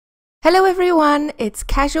Hello everyone, it's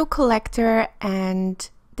Casual Collector and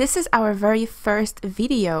this is our very first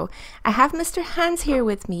video. I have Mr. Hans here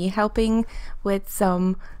with me helping with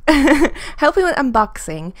some helping with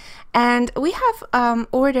unboxing, and we have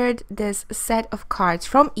ordered this set of cards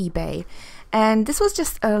from eBay, and this was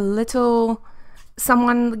just a little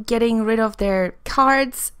someone getting rid of their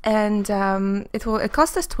cards, and it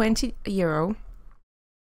cost us €20.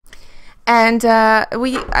 And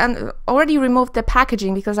we already removed the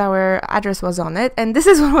packaging because our address was on it, and this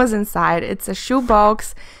is what was inside. It's a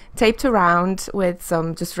shoebox taped around with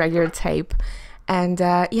some just regular tape, and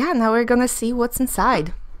yeah, now we're gonna see what's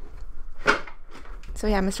inside. So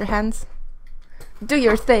yeah, Mr. Hans, do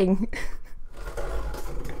your thing.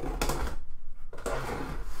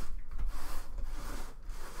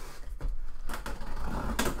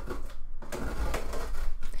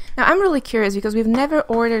 Now I'm really curious because we've never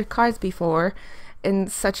ordered cards before in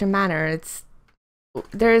such a manner.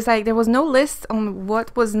 There was no list on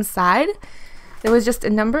what was inside. There was just a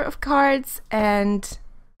number of cards and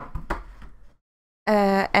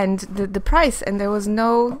the price, and there was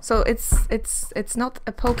no, so it's not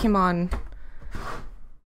a Pokemon.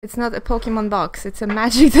 It's not a Pokemon box. It's a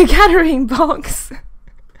Magic the Gathering box.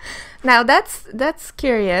 Now that's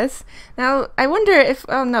curious. Now I wonder if,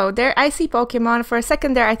 oh no, there I see Pokemon. For a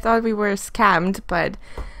second there I thought we were scammed, but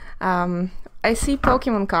I see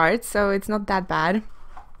Pokemon cards, so it's not that bad.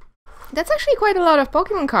 That's actually quite a lot of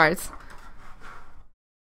Pokemon cards.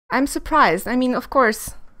 I'm surprised. I mean, of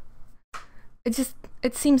course,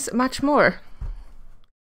 it seems much more.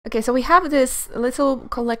 Okay, so we have this little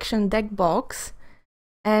collection deck box,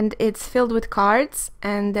 and it's filled with cards,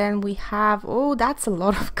 and then we have, oh, that's a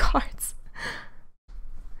lot of cards.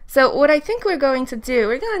 So what I think we're going to do,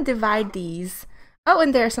 we're going to divide these. Oh,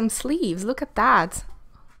 and there are some sleeves. Look at that.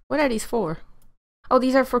 What are these for? Oh,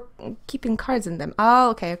 these are for keeping cards in them.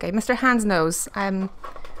 Oh, okay, okay. Mr. Hans knows. I'm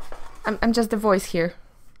just the voice here.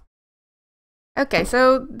 Okay,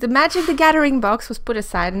 so the Magic the Gathering box was put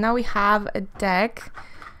aside, and now we have a deck,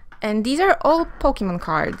 and these are all Pokemon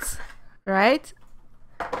cards, right?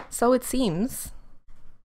 So it seems.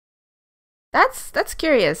 That's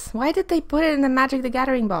curious. Why did they put it in the Magic the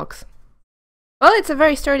Gathering box? Well, it's a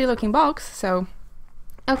very sturdy looking box, so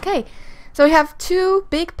okay. So we have two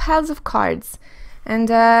big piles of cards, and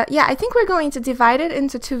yeah, I think we're going to divide it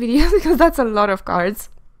into two videos because that's a lot of cards.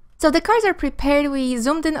 So the cards are prepared. We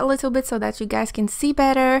zoomed in a little bit so that you guys can see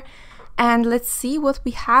better, and let's see what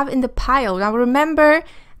we have in the pile. Now remember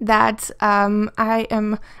that I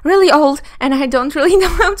am really old and I don't really know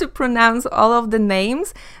how to pronounce all of the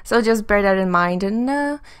names, so just bear that in mind and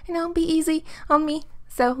you know, be easy on me.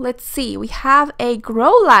 So let's see, we have a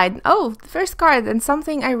Growlithe. Oh, the first card, and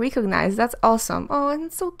something I recognize. That's awesome. Oh, and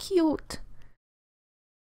it's so cute.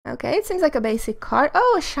 Okay, it seems like a basic card.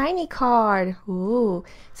 Oh, a shiny card. Ooh,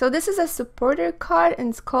 so this is a supporter card, and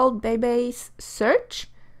it's called Bebe's Search.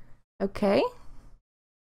 Okay.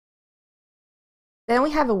 Then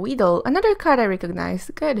we have a Weedle, another card I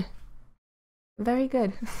recognize. Good. Very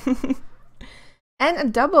good. And a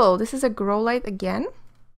double. This is a Growlithe again.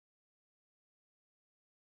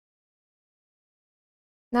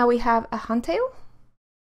 Now we have a Huntail.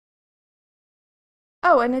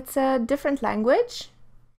 Oh, and it's a different language.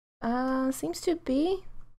 Seems to be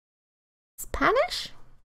Spanish?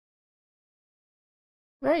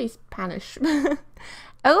 Very Spanish.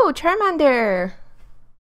 Oh, Charmander.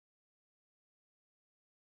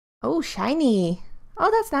 Oh, shiny.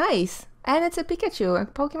 Oh, that's nice. And it's a Pikachu, a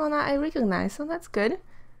Pokemon that I recognize, so that's good.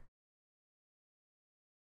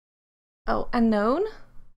 Oh, unknown.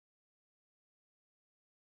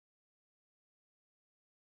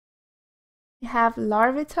 We have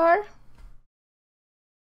Larvitar.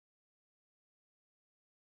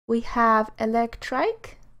 We have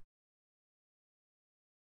Electrike.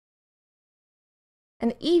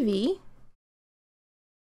 An Eevee.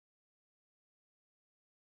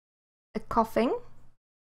 A Coughing.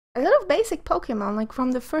 A lot of basic Pokemon, like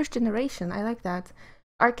from the first generation. I like that.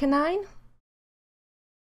 Arcanine.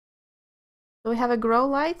 So we have a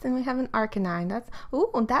Growlithe and we have an Arcanine.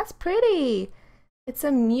 That's pretty. It's a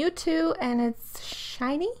Mewtwo and it's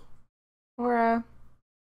shiny, or a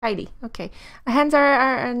Heidi. Okay, hands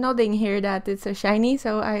are nodding here that it's a shiny,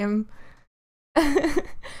 so I am.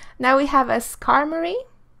 Now we have a Skarmory.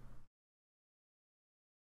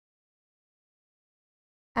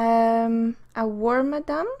 A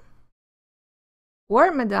Wormadam.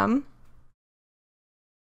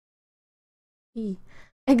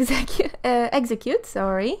 Execute,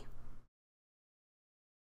 sorry.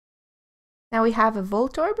 Now we have a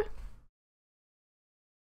Voltorb.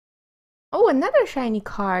 Oh, another shiny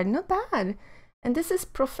card, not bad. And this is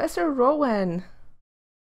Professor Rowan.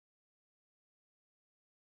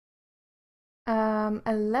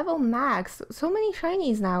 A level max. So many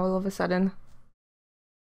shinies now all of a sudden.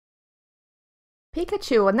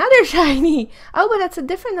 Pikachu, another shiny! Oh, but that's a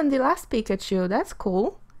different than the last Pikachu. That's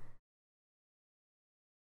cool.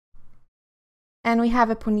 And we have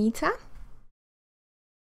a Ponyta.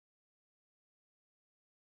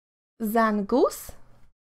 Zangoose.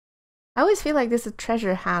 I always feel like this is a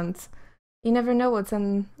treasure hunt. You never know what's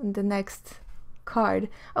on the next card.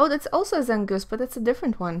 Oh, that's also a Zangoose, but that's a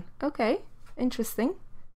different one. Okay, interesting.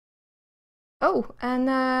 Oh,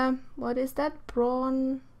 and what is that?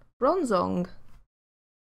 Bronzong.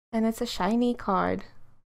 And it's a shiny card.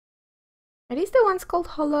 Are these the ones called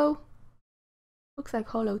Hollow? Looks like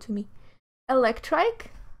Hollow to me. Electrike,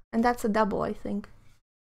 and that's a double, I think.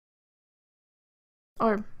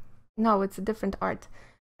 Or, no, it's a different art.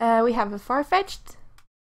 We have a Farfetch'd.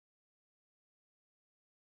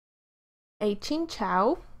 A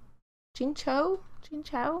Chinchou. Chinchou?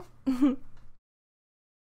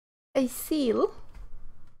 A Seal.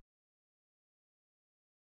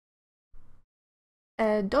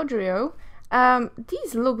 A Dodrio.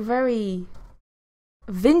 These look very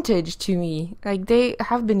vintage to me. Like, they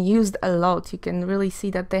have been used a lot. You can really see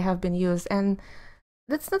that they have been used, and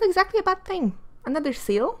that's not exactly a bad thing. Another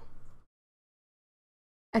Seal.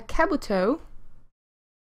 A Kabuto.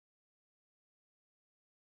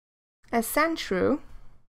 A Sandshrew.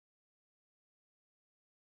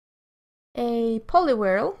 A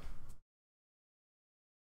Poliwhirl.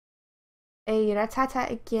 A Rattata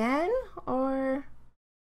again, or...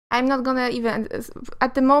 I'm not gonna even...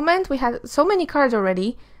 At the moment, we had so many cards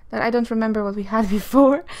already that I don't remember what we had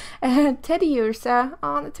before. Teddy Ursa.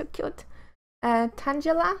 Oh, that's so cute.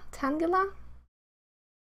 Tangela.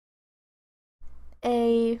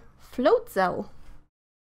 A Floatzel.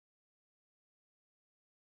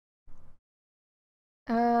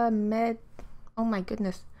 Oh my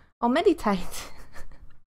goodness. Oh, Meditite.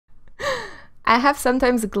 I have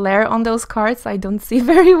sometimes glare on those cards, so I don't see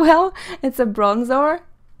very well. It's a Bronzor.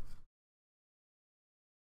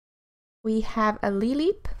 We have a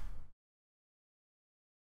Lileep.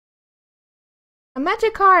 A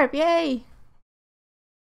Magikarp, yay!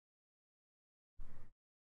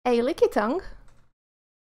 A Lickitung.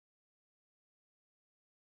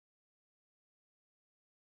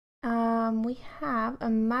 We have a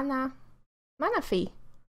Manaphy.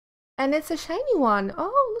 And it's a shiny one.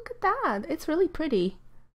 Oh, look at that. It's really pretty.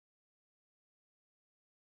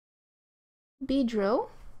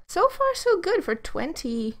 Beedrill. So far, so good for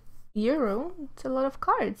 20 euro. It's a lot of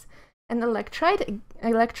cards. And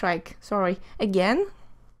Electrike, sorry, again.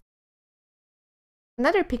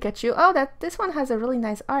 Another Pikachu. Oh, this one has a really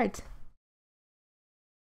nice art.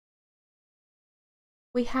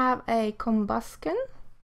 We have a Combusken.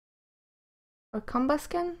 Or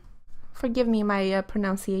Combusken. Forgive me my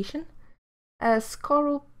pronunciation. A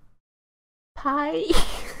Skorupi.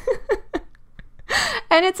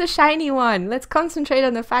 And it's a shiny one. Let's concentrate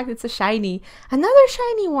on the fact it's a shiny. Another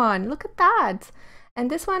shiny one. Look at that. And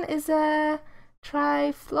this one is a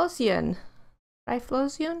Triflosion.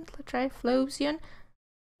 Triflosion?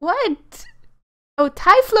 What? Oh,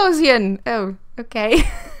 Typhlosion. Oh, okay.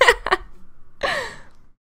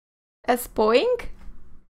 A Spoink.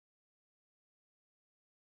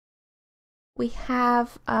 We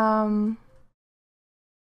have Honchkrow.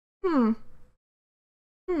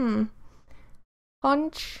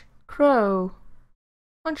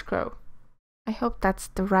 I hope that's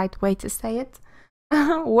the right way to say it.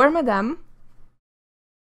 Wormadam.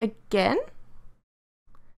 Again.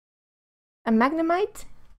 A Magnemite.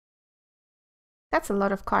 That's a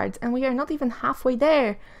lot of cards, and we are not even halfway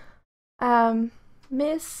there.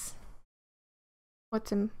 Miss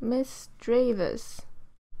Dravis.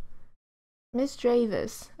 Miss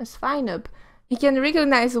Dravis, a Spinub. You can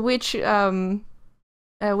recognize which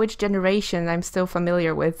generation I'm still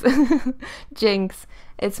familiar with. Jinx.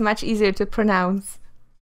 It's much easier to pronounce.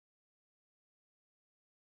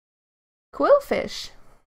 Quillfish.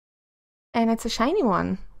 And it's a shiny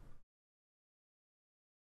one.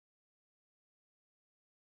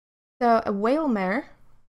 So a Whalemare.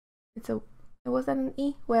 Was that an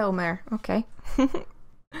E? Whalemare, okay.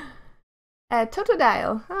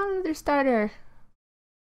 Totodile, another starter.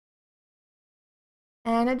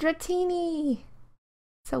 And a Dratini.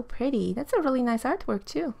 So pretty. That's a really nice artwork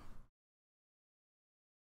too.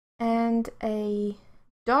 And a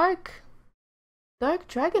dark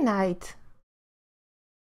Dragonite.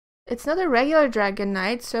 It's not a regular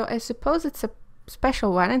Dragonite, so I suppose it's a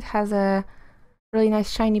special one. It has a really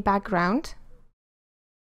nice shiny background.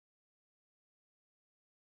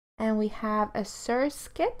 And we have a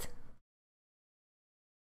Surskit.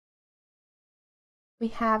 We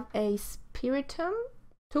have a Spiritomb.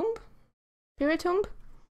 Spiritomb.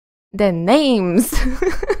 The names!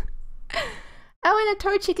 Oh, and a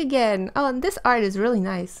Torchic again. Oh, and this art is really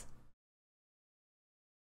nice.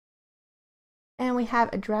 And we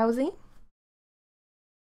have a Drowsy.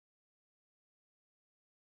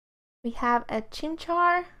 We have a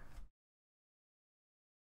Chimchar.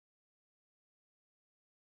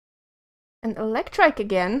 An Electrike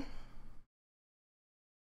again.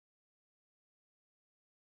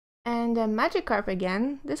 And a Magikarp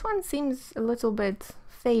again. This one seems a little bit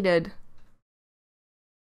faded.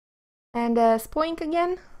 And a Spoink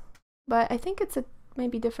again. But I think it's a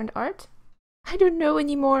maybe different art. I don't know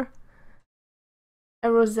anymore. A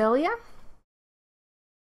Roselia.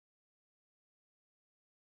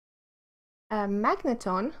 A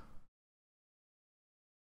Magneton.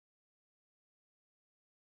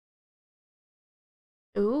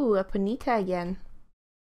 Ooh, a Ponyta again.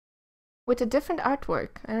 With a different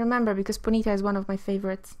artwork. I remember because Ponyta is one of my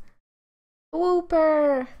favorites.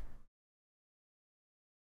 Wooper!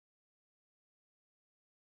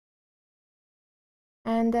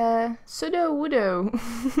 And Sudowoodo.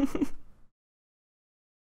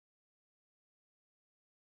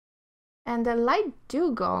 And a light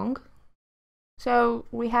dugong. So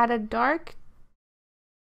we had a dark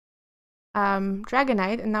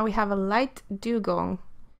Dragonite, and now we have a light dugong.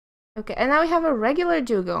 Okay, and now we have a regular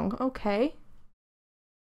dugong. Okay.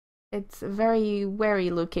 It's very wary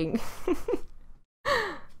looking.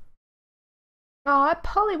 Oh, a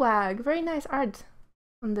Poliwag. Very nice art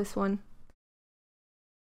on this one.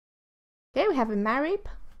 Okay, we have a Marip.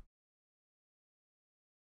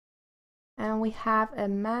 And we have a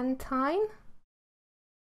Mantine.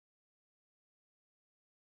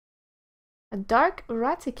 A dark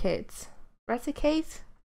Raticate. Raticate?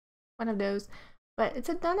 One of those. But it's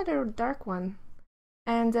another dark one.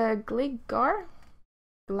 And a Gligar?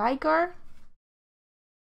 Gligar?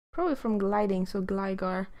 Probably from gliding, so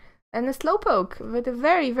Gligar. And a Slowpoke with a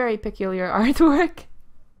very, very peculiar artwork.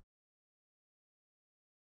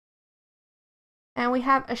 And we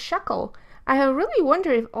have a Shuckle. I really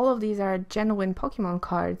wonder if all of these are genuine Pokemon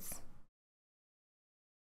cards.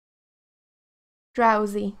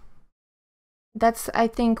 Drowsy. That's, I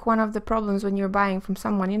think, one of the problems when you're buying from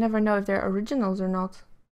someone. You never know if they're originals or not.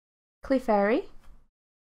 Clefairy.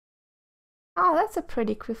 Oh, that's a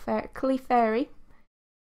pretty Clefairy.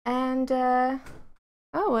 And, oh,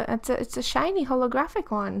 it's a shiny holographic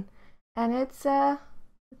one. And it's, let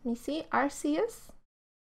me see, Arceus.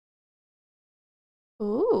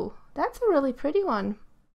 Ooh, that's a really pretty one.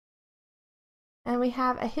 And we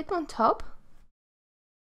have a Hitmontop.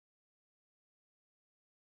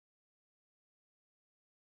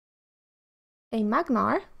 A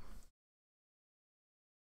Magmar.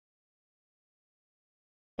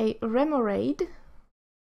 A Remoraid.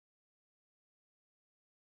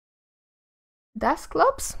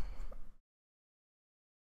 Dusclops.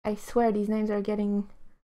 I swear these names are getting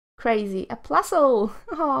crazy. A Plusle.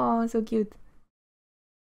 Oh, so cute.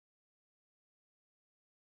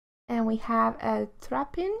 And we have a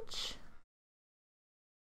Trapinch.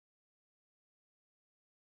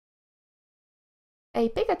 A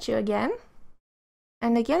Pikachu again.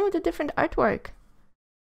 And again with a different artwork.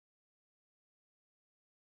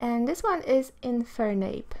 And this one is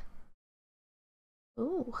Infernape.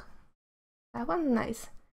 Ooh, that one's nice.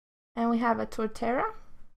 And we have a Torterra.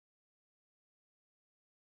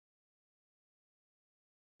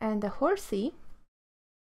 And a Horsey.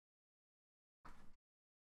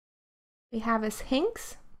 We have a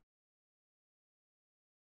Sphinx.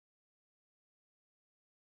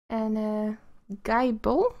 And a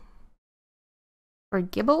Gibble. Or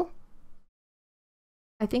Gibble.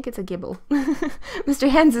 I think it's a Gibble. Mr.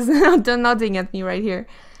 Hans is nodding at me right here.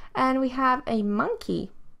 And we have a Monkey.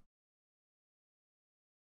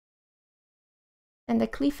 And a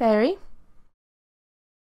Clefairy.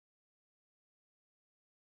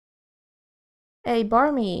 A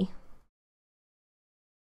Barmy.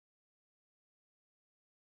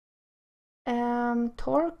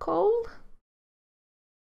 Torkoal.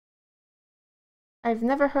 I've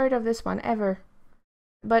never heard of this one ever.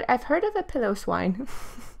 But I've heard of a Pillow-Swine.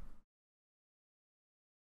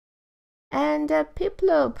 And a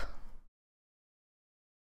Piplup.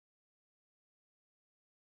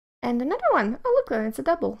 And another one. Oh, look, it's a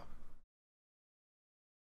double.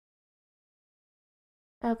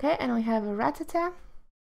 Okay, and we have a Rattata.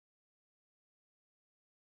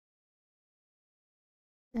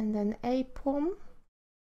 And then a Pom.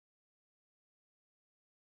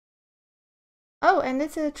 Oh, and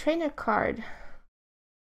it's a trainer card.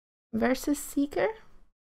 versus Seeker.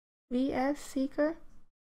 VS Seeker.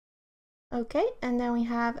 Okay, and then we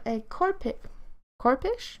have a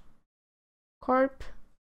Corpish.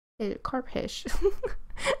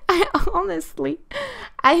 I honestly,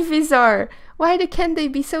 Ivysaur. Why can't they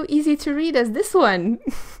be so easy to read as this one?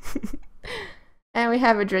 And we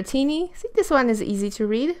have a Dratini. See, this one is easy to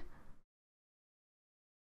read.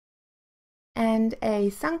 And a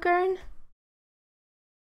Sunkern.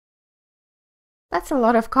 That's a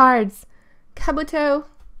lot of cards. Kabuto.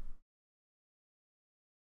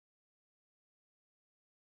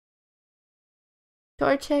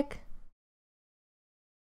 Torchic.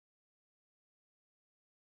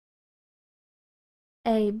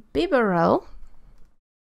 A Bibarel.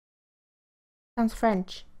 Sounds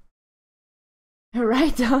French.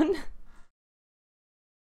 Right on.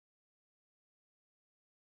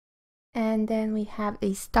 And then we have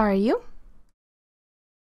a Staryu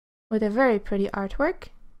with a very pretty artwork.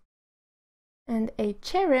 And a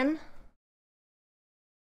Cherim.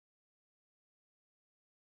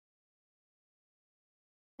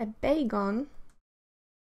 A Bagon.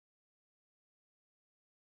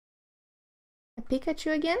 A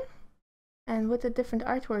Pikachu again. And with a different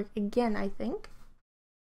artwork again, I think.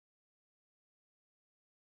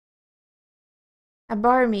 A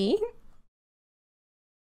Barmy.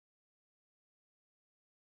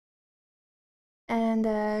 And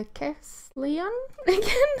a Kesleon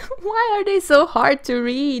again? Why are they so hard to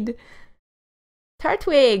read?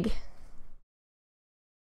 Turtwig.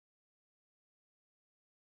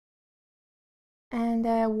 And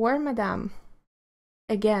a Wormadam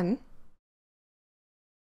again.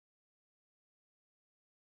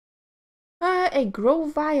 A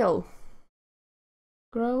Grovyle.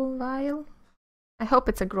 Grovyle? I hope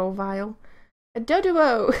it's a Grovyle. A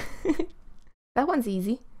Doduo! That one's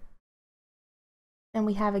easy. And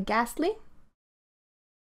we have a Ghastly.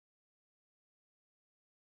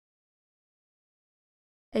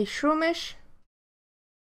 A Shroomish.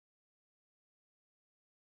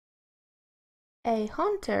 A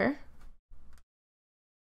Haunter.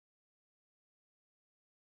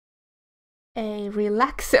 A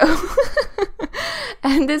Relaxo.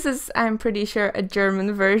 And this is, I'm pretty sure, a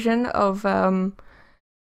German version of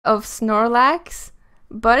Snorlax,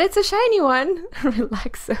 but it's a shiny one.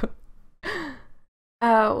 Relaxo.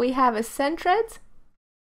 We have a Sentret.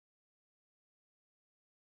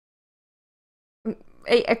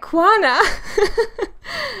 A Aquana.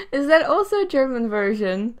 Is that also a German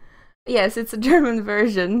version? Yes, it's a German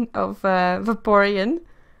version of Vaporeon.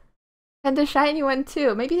 And the shiny one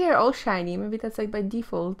too. Maybe they're all shiny. Maybe that's like by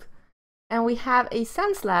default. And we have a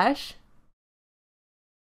Sunslash.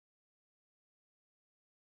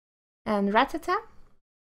 And Rattata.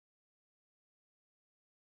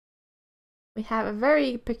 We have a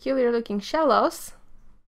very peculiar looking Shellos.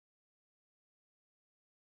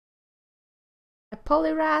 A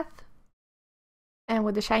Poliwrath. And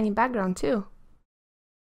with a shiny background too.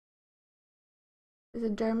 Is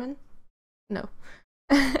it German? No.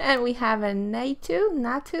 And we have a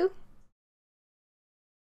Natu.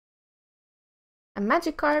 A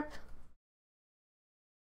Magikarp.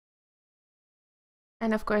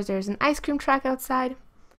 And of course there's an ice cream truck outside.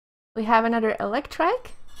 We have another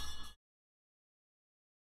Electrike.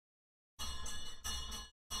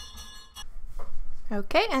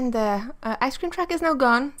 Okay, and the ice cream truck is now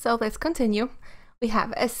gone, so let's continue. We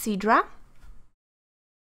have a Seadra.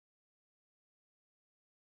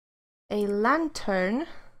 A Lantern.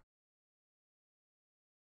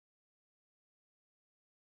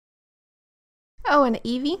 Oh, an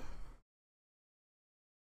Eevee.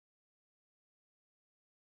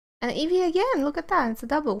 An Eevee again, look at that, it's a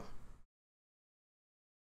double.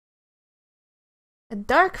 A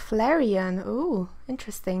Dark Flareon, ooh,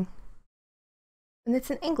 interesting. And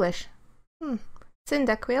it's in English.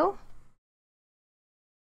 Cyndaquil.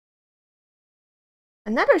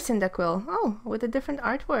 Another Cyndaquil, oh, with a different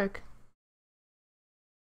artwork.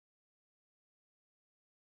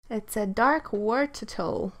 It's a Dark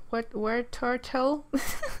Wartortle. Wartortle?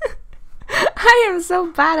 I am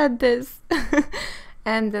so bad at this.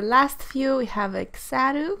 And the last few we have a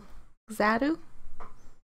Xatu, Xatu,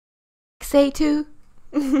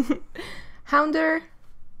 Houndour,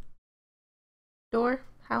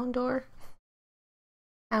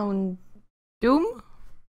 Houndoom.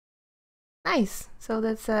 Nice. So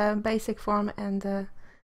that's a basic form and a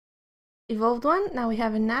evolved one. Now we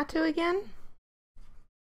have a Natu again.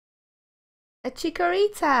 A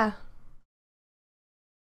Chikorita.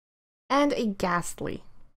 And a Ghastly.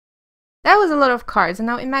 That was a lot of cards, and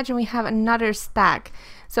now imagine we have another stack.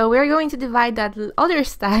 So we're going to divide that other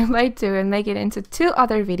stack by 2 and make it into 2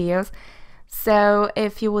 other videos. So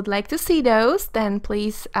if you would like to see those, then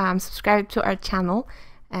please subscribe to our channel,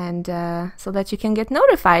 and so that you can get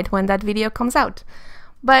notified when that video comes out.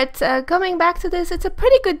 But coming back to this, it's a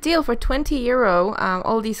pretty good deal for 20 euro,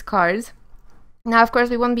 all these cards. Now, of course,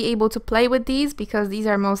 we won't be able to play with these because these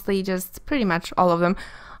are mostly just, pretty much all of them,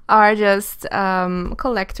 are just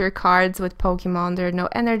collector cards with Pokemon. There are no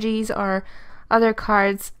energies or other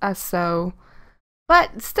cards,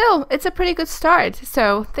 but still, it's a pretty good start.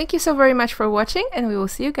 So thank you so very much for watching, and we will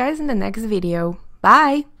see you guys in the next video.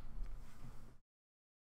 Bye!